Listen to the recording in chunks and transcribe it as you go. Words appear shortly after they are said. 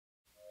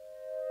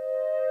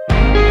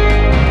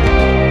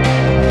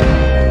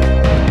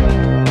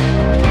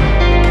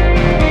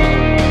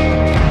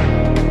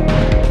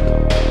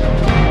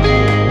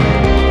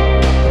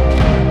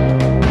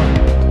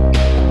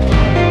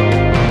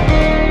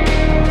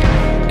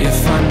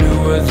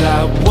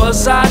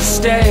'cause I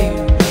stay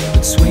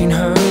between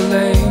her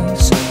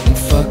legs. And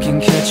fucking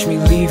catch me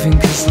leaving,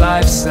 'cause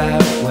life's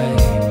that way.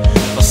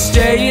 I'll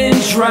stay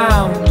and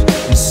drowned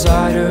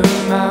inside her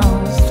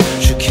mouth.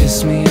 She'll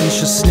kiss me and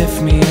she'll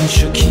sniff me and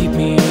she'll keep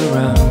me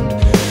around.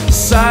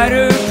 Inside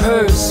her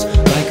purse,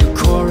 like a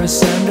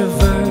chorus and a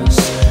verse,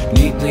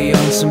 neatly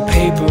on some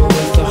paper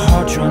with a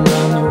heart drawn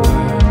round the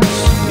words.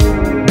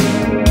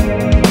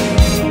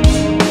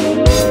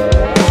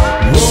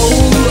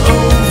 Roll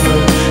over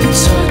and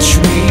touch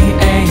me,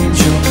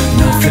 angel.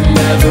 Nothing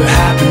ever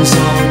happens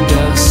on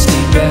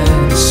dusty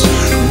beds.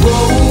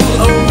 Roll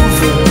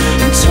over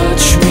and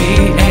touch me,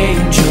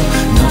 angel.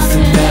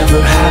 Nothing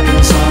ever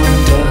happens on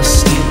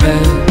dusty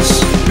beds.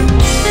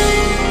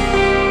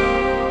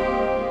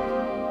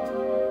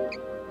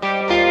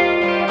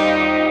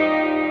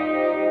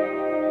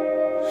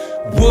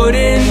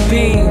 Wooden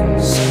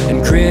beams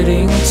and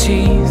gritting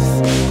teeth.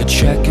 The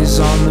check is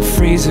on the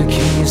freezer,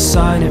 can you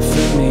sign it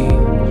for me?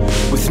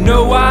 With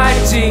no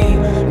ID,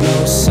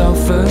 no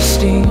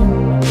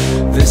self-esteem,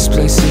 this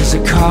place is a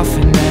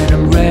coffin and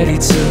I'm ready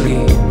to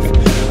leave.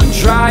 I'm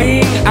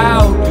drying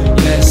out,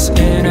 yes,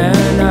 in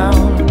and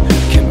out.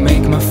 Can't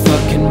make my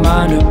fucking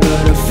mind up,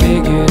 but I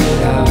figured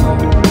it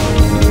out.